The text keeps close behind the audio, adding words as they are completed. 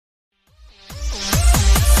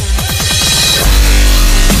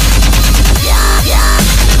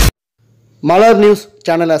மலர் news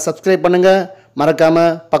சேனலை subscribe பண்ணுங்கள்.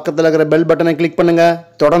 மறக்காமல் பக்கத்தில் இருக்கிற பெல் பட்டனை கிளிக் பண்ணுங்கள்.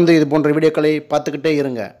 தொடர்ந்து இது போன்ற வீடியோக்களை பார்த்துக்கிட்டே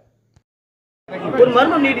இருங்க. ஒரு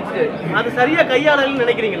மர்மம் நீடிச்சு அது சரியாக கையாளலன்னு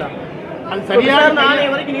நினைக்கிறீங்களா? அது சரியாக நாளைய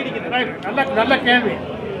வரைக்கும் நீடிக்குது. நல்ல கேள்வி.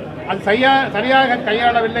 அது சரியாக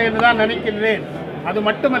கையாளவில்லை என்று தான் நினைக்கின்றேன். அது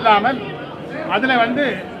மட்டுமல்லாமல் அதில்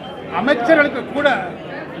அமைச்சர்களுக்கு கூட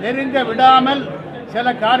நெருங்க விடாமல்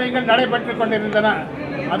சில காரியங்கள் நடைபெற்று கொண்டிருந்தன.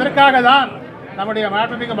 அதற்காக தான் நம்முடைய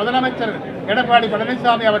மாண்புமிகு முதலமைச்சர் எடப்பாடி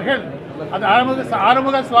பழனிசாமி அவர்கள் அது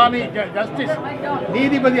ஆறுமுக சுவாமி ஜஸ்டிஸ்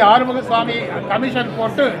நீதிபதி ஆறுமுக சுவாமி கமிஷன்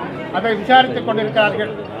போட்டு அதை விசாரித்துக்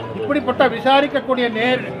கொண்டிருக்கிறார்கள். இப்படிப்பட்ட விசாரிக்கக்கூடிய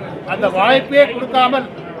அந்த வாய்ப்பே கொடுக்காமல்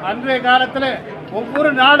அன்றைய காலத்தில்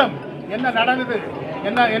ஒவ்வொரு நாளும் என்ன நடந்தது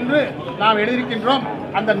என்ன என்று நாம் எழுதியிருக்கின்றோம்.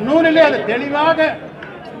 அந்த நூலிலே அது தெளிவாக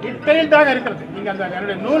டீட்டெயில்டாக இருக்கிறது. நீங்கள் அந்த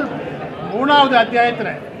என்னுடைய நூல் 3வது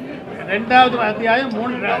அத்தியாயத்தில் 2வது அத்தியாயம்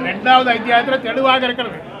 2வது அத்தியாயத்தில் தெளிவாக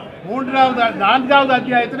இருக்கிறது. 4வது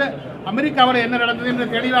அத்தியாயத்தில் அமெரிக்காவில் என்ன நடந்தது என்று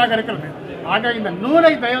தெளிவாக இருக்கிறது. ஆக இந்த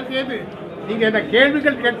நூலை தயவு செய்து நீங்கள் இந்த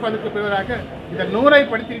கேள்விகள் கேட்பதற்கு பிறகு இந்த நூலை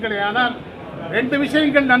படித்தீர்களேயானால் 2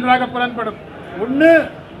 விஷயங்கள் நன்றாக புலன்படும். ஒன்று,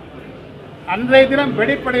 அன்றைய தினம்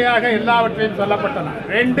வெளிப்படையாக எல்லாவற்றையும் சொல்லப்பட்டன.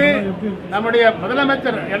 2, நம்முடைய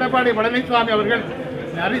முதலமைச்சர் எடப்பாடி பழனிசாமி அவர்கள்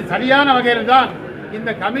சரியான வகையில் தான்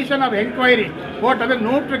இந்த கமிஷன் ஆஃப் என்கொயரி போட்டது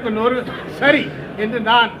 100க்கு 100 சரி என்று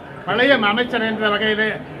நான் பழைய அமைச்சர் என்ற வகையில்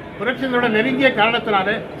புரட்சிகளோட நெருங்கிய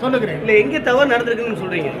காரணத்தினாலே சொல்லுகிறேன். இல்லை, எங்கே தவறு நடந்திருக்குன்னு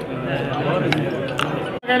சொல்றீங்க?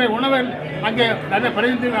 உணவு அங்கே நிறைய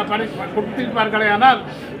கொடுத்திருப்பார்களே. ஆனால்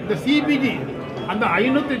இந்த சிபிஜி அந்த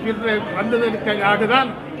 500 வந்ததற்காக தான்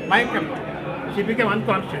மயக்கம் சிபிக்கு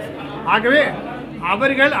அன்கான்ஷியஸ். ஆகவே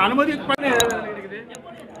அவர்கள் அனுமதி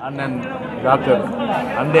அண்ணன் டாக்டர்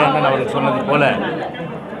அண்டே அண்ணன் அவர்கள் சொன்னது போல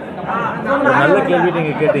ஒரு நல்ல கேள்வி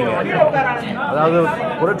நீங்கள் கேட்டீங்க. அதாவது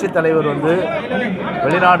புரட்சி தலைவர்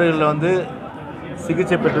வெளிநாடுகளில்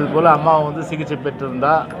சிகிச்சை பெற்றது போல் அம்மாவை சிகிச்சை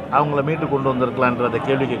பெற்றிருந்தால் அவங்கள மீட்டு கொண்டு வந்திருக்கலான்ற அந்த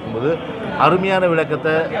கேள்வி கேட்கும்போது அருமையான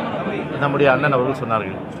விளக்கத்தை நம்முடைய அண்ணன் அவர்கள்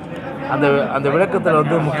சொன்னார்கள். அந்த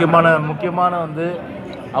விளக்கத்தில் முக்கியமான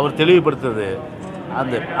அவர் தெளிவுபடுத்துறது,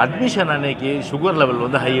 அந்த அட்மிஷன் அன்னைக்கு சுகர்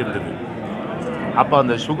லெவல் ஹை இருந்தது. அப்போ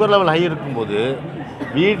அந்த சுகர் லெவல் ஹை இருக்கும்போது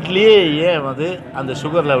வீட்லேயே ஏன் அந்த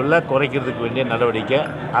சுகர் லெவலில் குறைக்கிறதுக்கு வேண்டிய நடவடிக்கை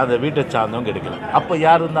அந்த வீட்டை சார்ந்தவங்க எடுக்கல. அப்போ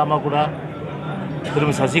யார் இருந்தால் அம்மா கூட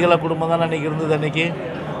திரும்ப சசிகலா குடும்பம் தான் அன்றைக்கி இருந்தது அன்றைக்கி.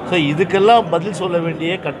 ஸோ இதுக்கெல்லாம் பதில் சொல்ல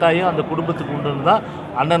வேண்டிய கட்டாயம் அந்த குடும்பத்துக்கு உண்டுன்னு தான்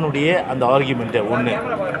அண்ணனுடைய அந்த ஆர்கியூமெண்ட்டை ஒன்று.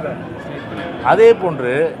 அதே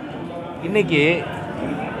போன்று இன்றைக்கி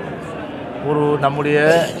நம்முடைய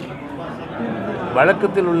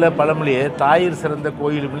வழக்கத்தில் உள்ள பழமொழியை தாயிற் சிறந்த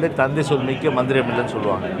கோயிலும் இல்லை தந்தை சொல் மிக்க மந்திரம் இல்லைன்னு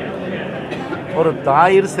சொல்லுவாங்க. ஒரு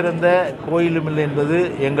தாயிற் சிறந்த கோயிலும் இல்லை என்பது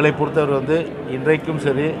எங்களை பொறுத்தவரை இன்றைக்கும்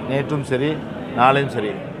சரி, நேற்றும் சரி, நாளையும்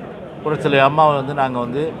சரி, புரட்சித்தலைவர் அம்மாவை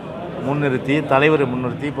நாங்கள் முன்னிறுத்தி, தலைவரை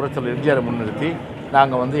முன்னிறுத்தி, புரட்சித்தலைவர் எம்ஜிஆரை முன்னிறுத்தி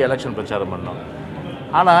நாங்கள் எலெக்ஷன் பிரச்சாரம் பண்ணோம்.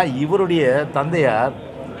 ஆனால் இவருடைய தந்தையார்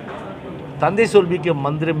தந்தை சொல்மிக்க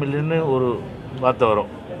மந்திரம் இல்லைன்னு ஒரு வார்த்தை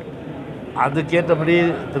வரும். அதுக்கேற்றபடி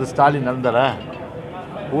திரு ஸ்டாலின் நடந்தாரா?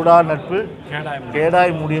 கூடா நட்பு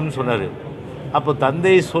கேடாய் முடியும்னு சொன்னார். அப்போ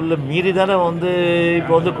தந்தை சொல்ல மீறி தானே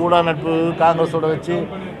இப்போ கூடா நட்பு காங்கிரஸோட வச்சு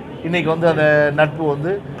இன்றைக்கி அந்த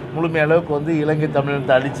நட்பு முழுமையளவுக்கு இலங்கை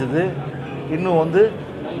தமிழத்தை அழிச்சது. இன்னும்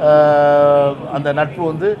அந்த நட்பு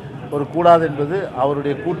ஒரு கூடாது என்பது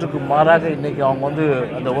அவருடைய கூற்றுக்கு மாறாக இன்றைக்கி அவங்க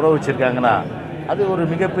அந்த உறவு வச்சுருக்காங்கன்னா அது ஒரு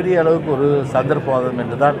மிகப்பெரிய அளவுக்கு ஒரு சந்தர்ப்பம்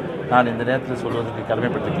என்று தான் நான் இந்த நேரத்தில் சொல்வதற்கு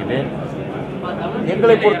கடமைப்பட்டிருக்கிறேன்.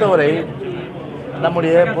 எங்களை பொறுத்தவரை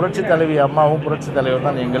நம்முடைய புரட்சி தலைவி அம்மாவும் புரட்சி தலைவர்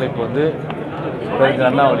தான் எங்களுக்கு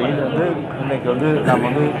அண்ணா வழியில் இன்றைக்கி நாம்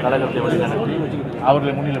கழகத்தை வழி நடத்தி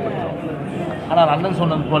அவர்களை முன்னிலைப்படுத்துகிறோம். ஆனால் அண்ணன்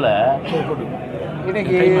சொன்னது போல்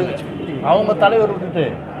இன்றைக்கி அவங்க தலைவர் விட்டுட்டு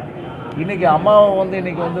இன்றைக்கி அம்மாவை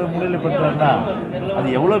இன்றைக்கி முன்னிலைப்படுத்துறாங்கன்னா அது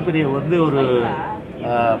எவ்வளோ பெரிய ஒரு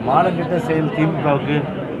மானங்கிட்ட செயல் திமுகவுக்கு.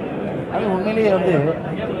 அது உண்மையிலேயே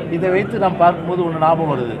இதை வைத்து நாம் பார்க்கும்போது ஒன்று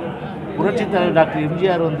ஞாபகம் வருது. புரட்சி தலைவர் டாக்டர்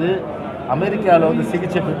எம்ஜிஆர் அமெரிக்காவில்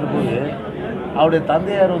சிகிச்சை பெற்றபோது அவருடைய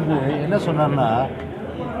தந்தையார் என்ன சொன்னார்னா,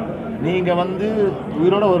 நீங்கள்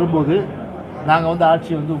உயிரோடு வரும்போது நாங்கள்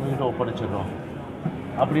ஆட்சி உங்கள்கிட்ட ஒப்படைச்சிடுறோம்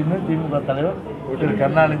அப்படின்னு திமுக தலைவர் திரு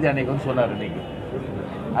கருணாநிதி அன்றைக்கி சொன்னார்.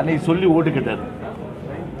 அன்றைக்கி சொல்லி ஓட்டுக்கிட்டார்.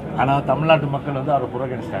 ஆனால் தமிழ்நாட்டு மக்கள் அவரை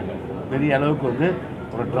புறக்கணிச்சிட்டாங்க. பெரிய அளவுக்கு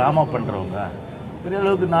ஒரு ட்ராமா பண்ணுறவங்க, பெரிய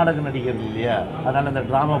அளவுக்கு நாடக நடிகர்கள் இல்லையா, அதனால் அந்த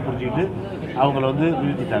ட்ராமா புரிஞ்சுக்கிட்டு அவங்கள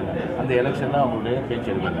வீழ்த்திட்டாங்க. அந்த எலெக்ஷனில் அவங்களுடைய பேச்சு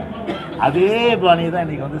எடுக்கல. அதே பாணியை தான்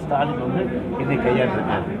இன்றைக்கி ஸ்டாலின் இன்றைக்கி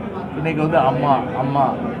கையாண்டிருக்காரு. இன்றைக்கி அம்மா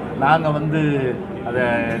நாங்கள் அதை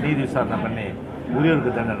நீதி விசாரணை பண்ணி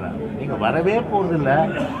உரியவருக்கு தண்டனை, நீங்கள் வரவே போகிறதில்ல,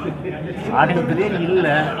 ஆட்சத்திலே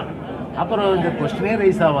இல்லை, அப்புறம் இந்த கொஸ்டினே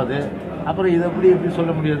ரைஸ் ஆகாது. அப்புறம் இதை எப்படி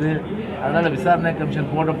சொல்ல முடியாது? அதனால் விசாரணை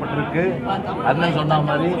கமிஷன் போடப்பட்டிருக்கு. அண்ணன் சொன்ன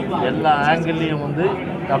மாதிரி எல்லா ஆங்கிள்லேயும் வந்து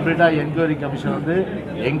கம்ப்ளீட்டாக என்கொயரி கமிஷன் வந்து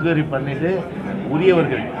என்கொயரி பண்ணிவிட்டு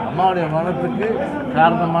உரியவர்கள், அம்மாவுடைய மரணத்துக்கு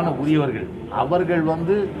காரணமான உரியவர்கள் அவர்கள்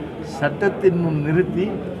வந்து சட்டத்தின் முன் நிறுத்தி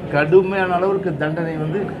கடுமையான அளவிற்கு தண்டனை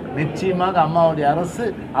வந்து நிச்சயமாக அம்மாவுடைய அரசு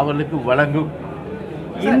அவர்களுக்கு வழங்கும்.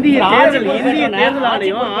 இந்திய தேர்தல்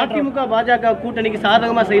ஆணையம் அதிமுக பாஜக கூட்டணிக்கு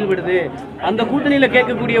சாதகமா செயல்படுது. அந்த கூட்டணியில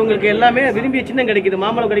கேட்கக்கூடியவங்களுக்கு எல்லாமே விரும்பிய சின்னம் கிடைக்குது,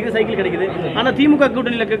 மாம்பழம் கிடைக்குது, சைக்கிள் கிடைக்குது. ஆனா திமுக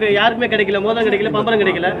கூட்டணியில யாருக்குமே கிடைக்கல, மோதம் கிடைக்கல, பம்பரம்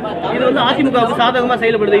கிடைக்கல. இது வந்து அதிமுகவுக்கு சாதகமா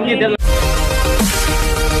செயல்படுது இந்திய தேர்தல்